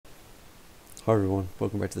Hi everyone,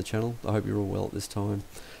 welcome back to the channel. I hope you're all well at this time.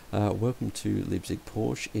 Welcome to Leipzig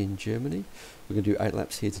Porsche in Germany. We're going to do 8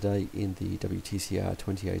 laps here today in the WTCR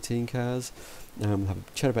 2018 cars. Have a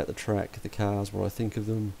chat about the track, the cars, what I think of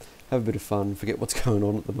them, have a bit of fun, forget what's going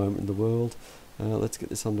on at the moment in the world. Let's get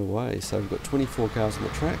this underway. So we've got 24 cars on the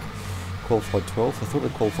track, qualified 12th. I thought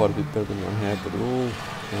I'd qualified a bit better than I had, but they're all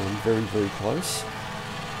very, very close. So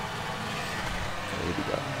here we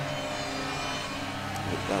go.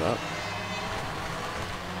 Hook that up.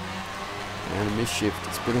 And a mischief.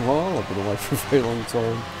 It's been a while, I've been away for a very long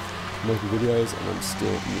time making videos and I'm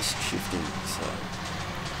still misshifting.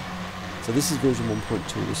 So this is version 1.2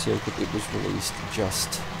 of the circuit. It was released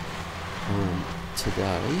just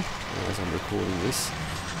today as I'm recording this.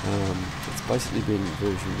 It's basically been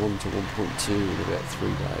version 1 to 1.2 in about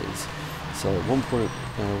 3 days. So 1.0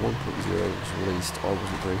 was released. I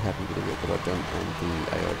wasn't very happy with the work that I'd done on the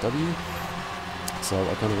AIW. So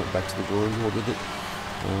I kind of went back to the drawing board with it.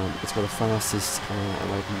 It's got a fastest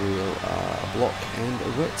open wheel block and a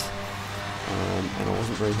wet, and I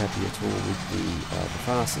wasn't very happy at all with the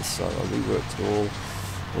fastest, so I reworked it all.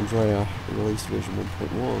 Andrea released version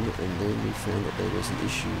 1.1, and then we found that there was an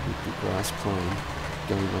issue with the grass plane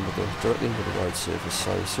going directly under the road surface,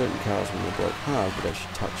 so certain cars when they broke hard would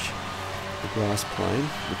actually touch the grass plane,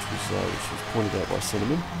 which was pointed out by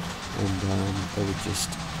Cinnamon, and they would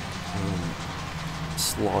just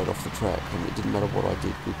slide off the track, and it didn't matter what I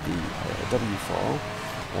did with the W file,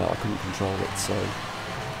 I couldn't control it. So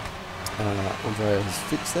Andrea has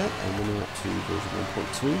fixed that and went out to version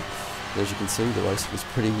 1.2. As you can see, the race was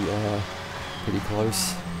pretty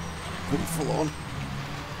close, pretty full on.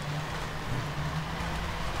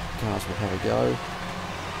 Cars will have a go,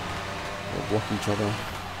 they'll block each other.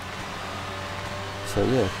 So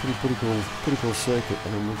yeah, pretty cool circuit,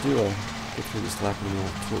 and we'll get through this lap and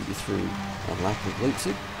I'll talk you through a lap of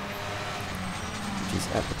Leipzig, which is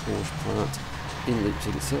at the Porsche plant in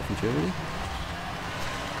Leipzig itself in Germany.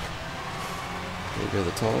 There go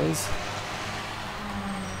the tyres.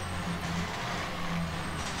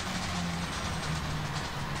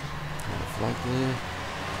 Flag there.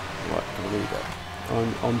 Right, there we go.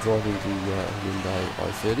 I'm driving the Hyundai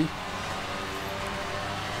i30.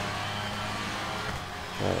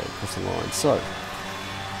 Okay, across the line. So,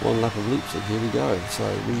 one lap of Leipzig, here we go. So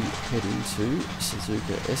we head into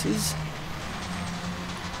Suzuka S's.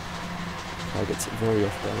 I get very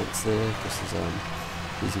off balance there because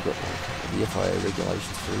these have got the FIA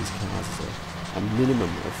regulations for these cars is a minimum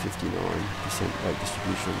of 59% weight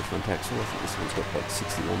distribution on the front axle. I think this one's got like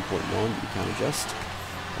 61.9, but you can't adjust.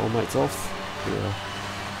 Old mate's off. Bit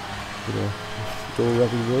of door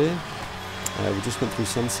rubbing there. We just went through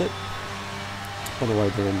Sunset on the way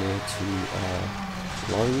down there to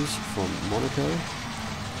Lowe's from Monaco.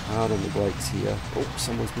 Hard on the brakes here. Oh,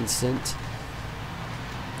 someone's been sent.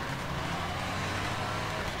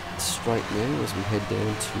 Straight now as we head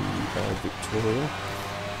down to Victoria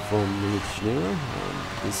from Rio de Janeiro.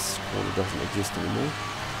 This corner doesn't exist anymore.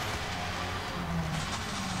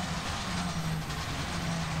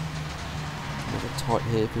 Another tight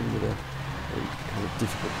hairpin with a kind of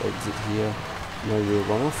difficult exit here. No real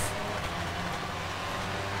runoff.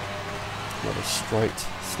 Another straight,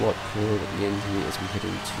 slight curve at the end here as we head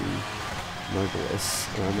into Mobil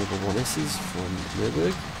 1S's from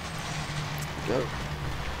Nürburgring. Go.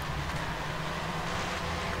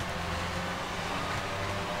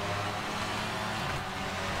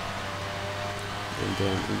 And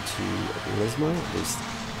down into Lesmo.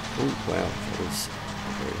 Oh wow, that was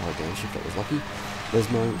a very high downshift, that was lucky.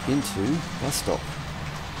 Lesmo into bus stop.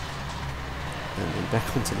 And then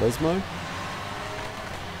back onto Lesmo.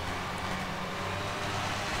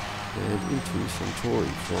 And into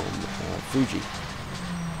Suntory from Fuji.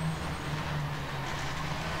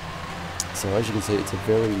 So as you can see, it's a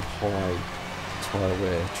very high tyre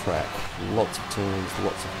wear track. Lots of turns,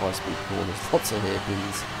 lots of high-speed corners, lots of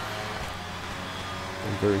hairpins,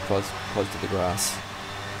 and very close to the grass.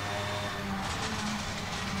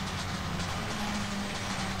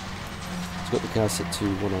 It's got the car set to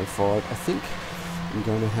 105. I think I'm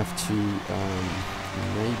going to have to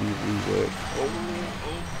maybe rework.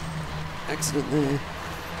 Accident there.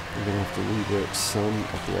 I'm going to have to rework some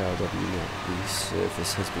of the RW now. The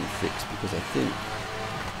surface has been fixed because I think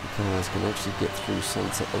the cars can actually get through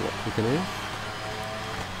Sunset a lot quicker now.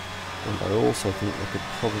 And I also think I could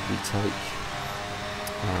probably take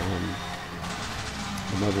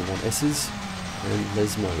the Mobil 1S's and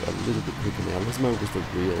Lesmo a little bit quicker now. Lesmo was the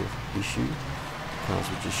real issue. Cars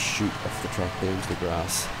would just shoot off the track there into the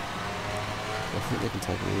grass. I think they can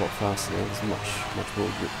take it a lot faster now. There's much more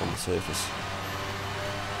grip on the surface.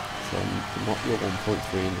 So your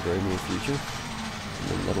 1.3 in the very near future, and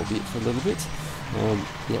then that'll be it for a little bit.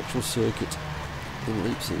 The actual circuit in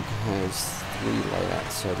Leipzig has 3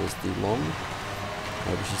 layouts. So there's the long,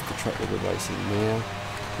 which is the track that we're racing now.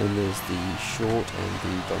 Then there's the short and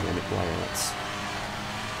the dynamic layouts.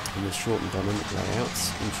 And the short and dynamic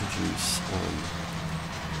layouts introduce,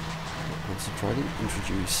 let's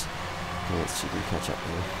see if we can catch up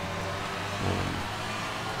here,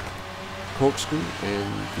 corkscrew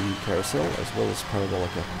and the carousel, as well as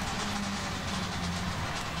parabolica.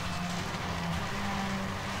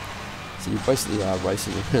 So you basically are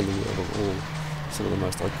racing around the world on all some of the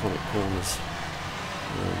most iconic corners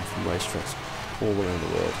from racetracks all around the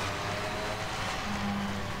world.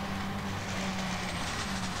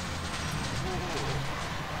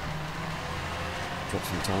 Drop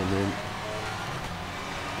some time then.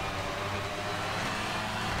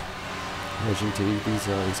 Racing TV, these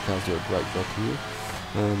cars do a great job here.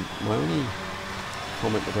 My only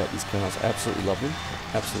comment about these cars, I absolutely love them.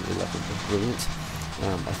 Absolutely love them, they're brilliant.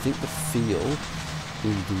 I think the feel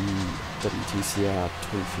in the WTCR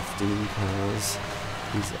 2015 cars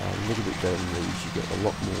is a little bit better than these. You get a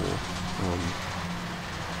lot more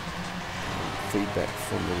feedback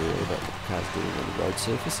from the wheel about what the car's doing on the road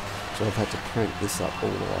surface. So I've had to crank this up all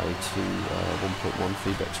the way to 1.1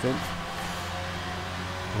 feedback strength.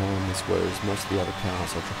 Whereas most of the other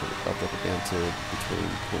cars I'll drop it down to between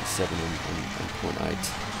 0.7 and 0.8.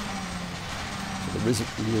 So there isn't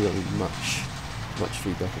really much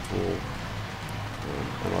feedback at all.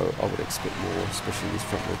 And I would expect more, especially in these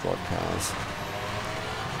front wheel drive cars.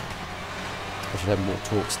 I should have more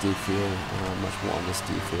torque steer feel, much more under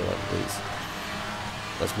steer feel like these.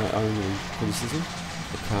 That's my only criticism.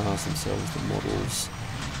 The cars themselves, the models,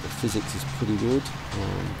 the physics is pretty good.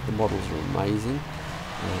 The models are amazing.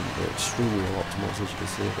 They're extremely well optimised, as you can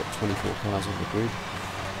see. I've got 24 cars on the grid.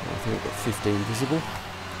 I think I've got 15 visible.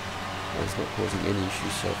 It's not causing any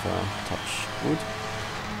issues so far, touch wood.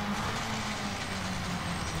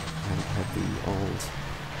 I haven't had the old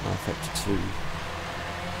rFactor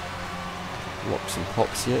 2 locks and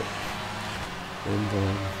pops yet. And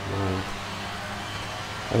my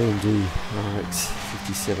AMD RX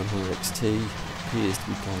 5700 XT appears to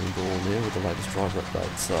be playing ball now with the latest driver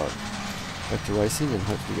update. So back to racing and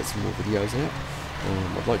hopefully get some more videos out.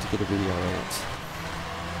 I'd like to get a video out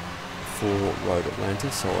for Road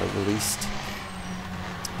Atlanta, so I released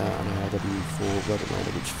an ARW for Road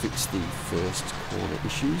Atlanta which fixed the first corner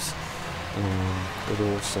issues. It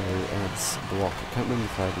also adds block. I can't remember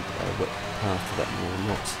if I added a wet path to that one or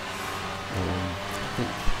not. I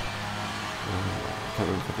think I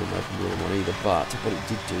can't remember if I did an open wheel one either, but what it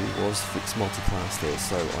did do was fix multi-class there,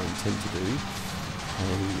 so I intend to do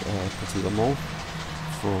a Petit Le Mans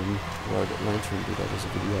from Road Atlanta and do that as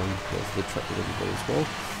a video and go for the track with everybody as well.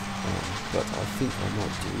 But I think I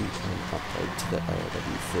might do an update to that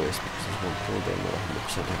ARW first because there's one point there I'm not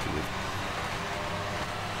 100% happy with.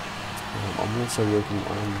 I'm also working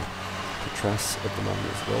on the TRAS at the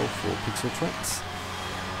moment as well for pixel tracks.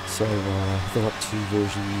 So they're up to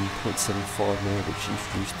version 0.75 now, which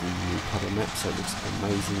introduced the new puddle map, so it looks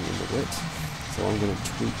amazing in the wet. So I'm going to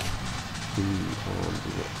tweak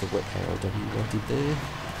the wet ARW I did there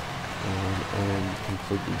and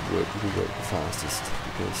completely rework the fastest,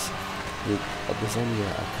 because there's only a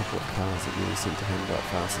couple of cars that really seem to handle that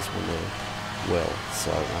fastest when they're well.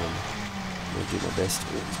 So I'm going to do my best. Oh,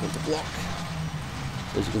 it's going to block.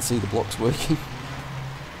 As you can see, the block's working.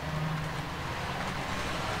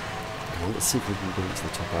 Let's see if we can get into the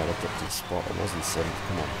top 8. I've dropped a spot. I was in 7th.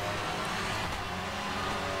 Come on.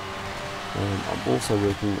 I'm also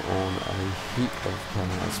working on a heap of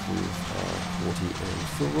cars with 40 and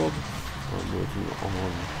fill rod. I'm working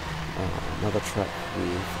on another track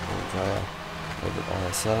with Andrea over at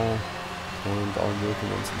ISR, and I'm working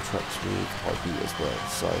on some tracks with IP as well.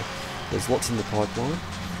 So there's lots in the pipeline.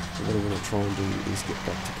 So what I'm going to try and do is get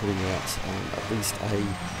back to putting out at least a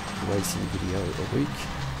racing video a week,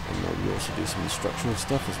 and maybe also do some instructional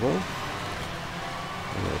stuff as well.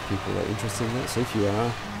 If people are interested in that, so if you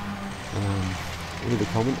are, leave a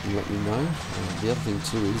comment and let me know. The other thing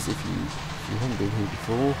too is if you haven't been here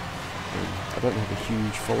before, I don't have a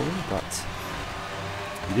huge following, but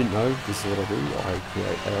if you didn't know, this is what I do. I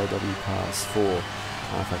create ARW paths for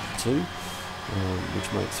rFactor 2,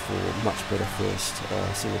 which makes for much better first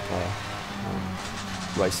single player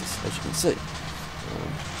races, as you can see.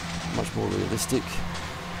 Much more realistic.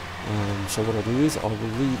 So what I'll do is I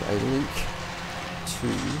will leave a link to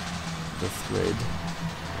the thread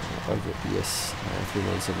over at the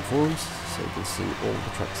S397 forums, so you can see all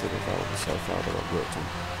the tracks that are available so far that I've worked on.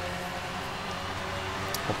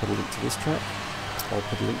 I'll put a link to this track, I'll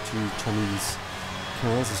put a link to Tommy's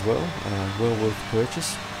cars as well. Well worth the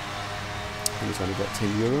purchase. I think it's only about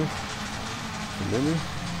 €10 from memory.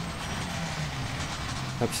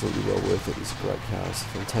 Absolutely well worth it. It's a great car. It's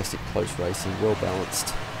fantastic close racing, well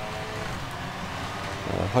balanced.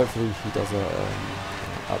 Hopefully he does a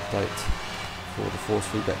update for the force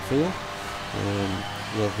feedback feel.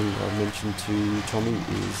 The other thing I mentioned to Tommy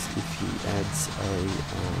is if he adds a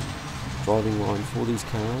driving line for these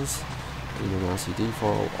cars in an RCD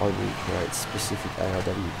file, I will create specific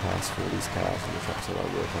ARW paths for these cars and the tracks that I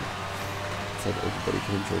work on, so that everybody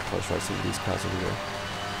can enjoy close racing with these cars everywhere.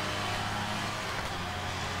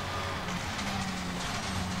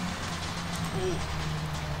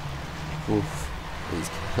 Oof, these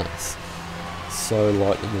cars so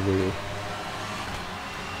light in the rear.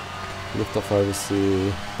 Lift off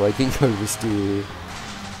oversteer, braking oversteer.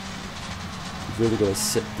 You've really got to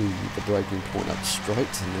set the braking point up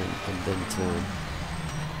straight and then turn.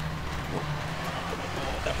 Oh,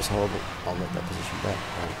 that was horrible. I'll let that position back.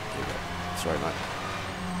 Oh, there you go. Sorry, mate.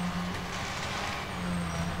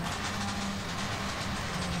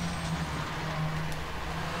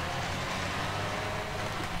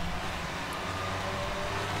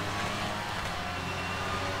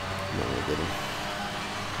 No, we're getting.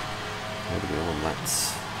 How do we go on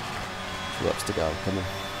laps? 2 laps to go. Come on.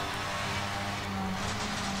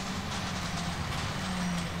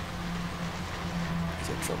 He's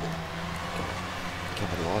in trouble. Come on.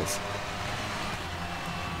 Capitalise.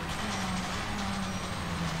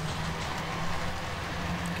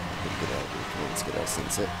 Get out of here. Come on, let's get our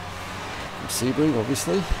sunset. From Sebring,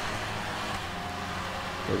 obviously.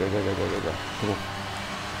 Go, go, go, go, go, go, go. Come on.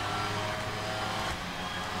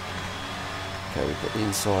 Okay, we've got the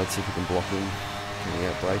inside, see if we can block him. Can we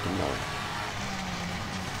outbrake him? No.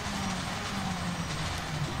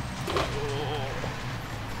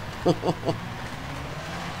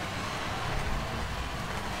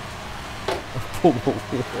 I pulled my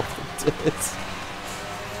wheel off the desk.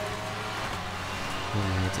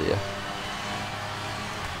 Oh dear.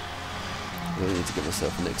 I really need to get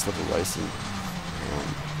myself a next level racing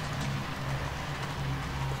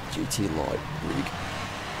GT Light rig.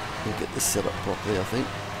 We'll get this set up properly, I think.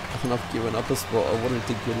 And I've given up a spot I wanted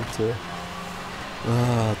to get into.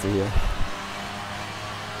 Ah dear.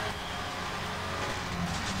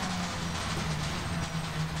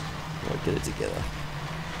 I'll get it together.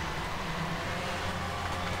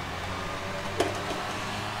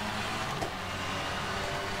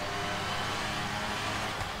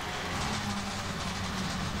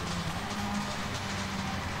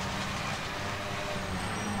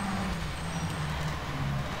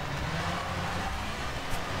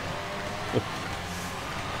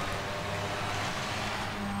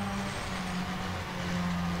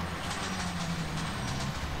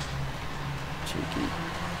 Cheeky.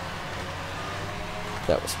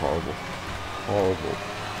 That was horrible. Horrible.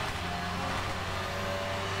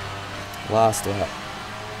 Last lap.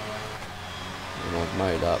 And I've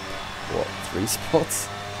made up, what, 3 spots?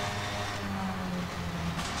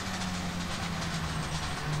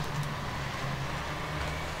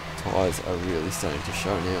 Tyres are really starting to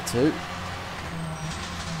show now too.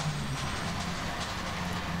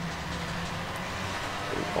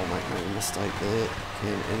 I'll make no mistake there.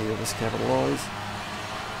 Can any of us capitalise?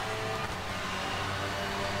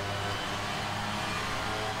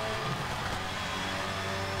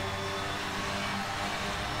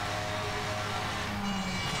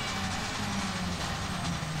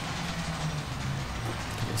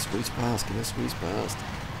 Can I squeeze past? Can I squeeze past?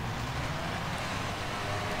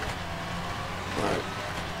 No.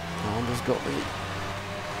 Honda's got me.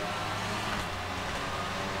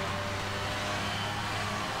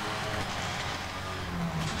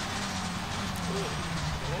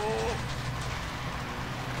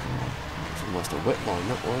 Almost a wet line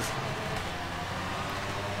that was.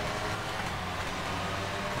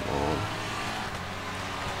 Come on.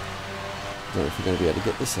 I don't know if we're going to be able to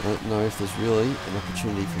get this. I don't know if there's really an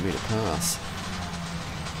opportunity for me to pass.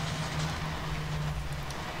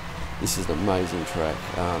 This is an amazing track,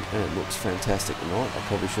 and it looks fantastic tonight. I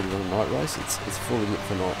probably should have done a night race. It's fully lit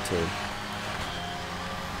for night too.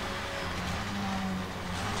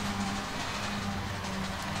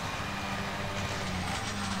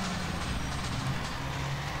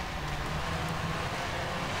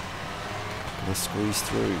 Can I squeeze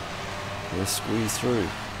through? Can I squeeze through?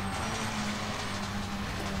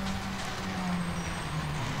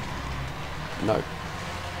 No.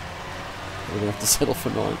 We're going to have to settle for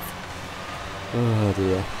 9th. Oh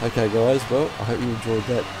dear. Okay guys, well, I hope you enjoyed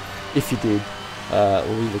that. If you did,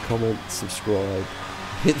 leave a comment, subscribe,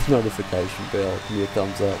 hit the notification bell, give me a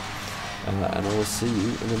thumbs up. and I will see you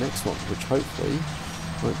in the next one, which hopefully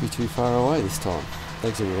won't be too far away this time.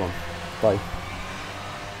 Thanks everyone. Bye.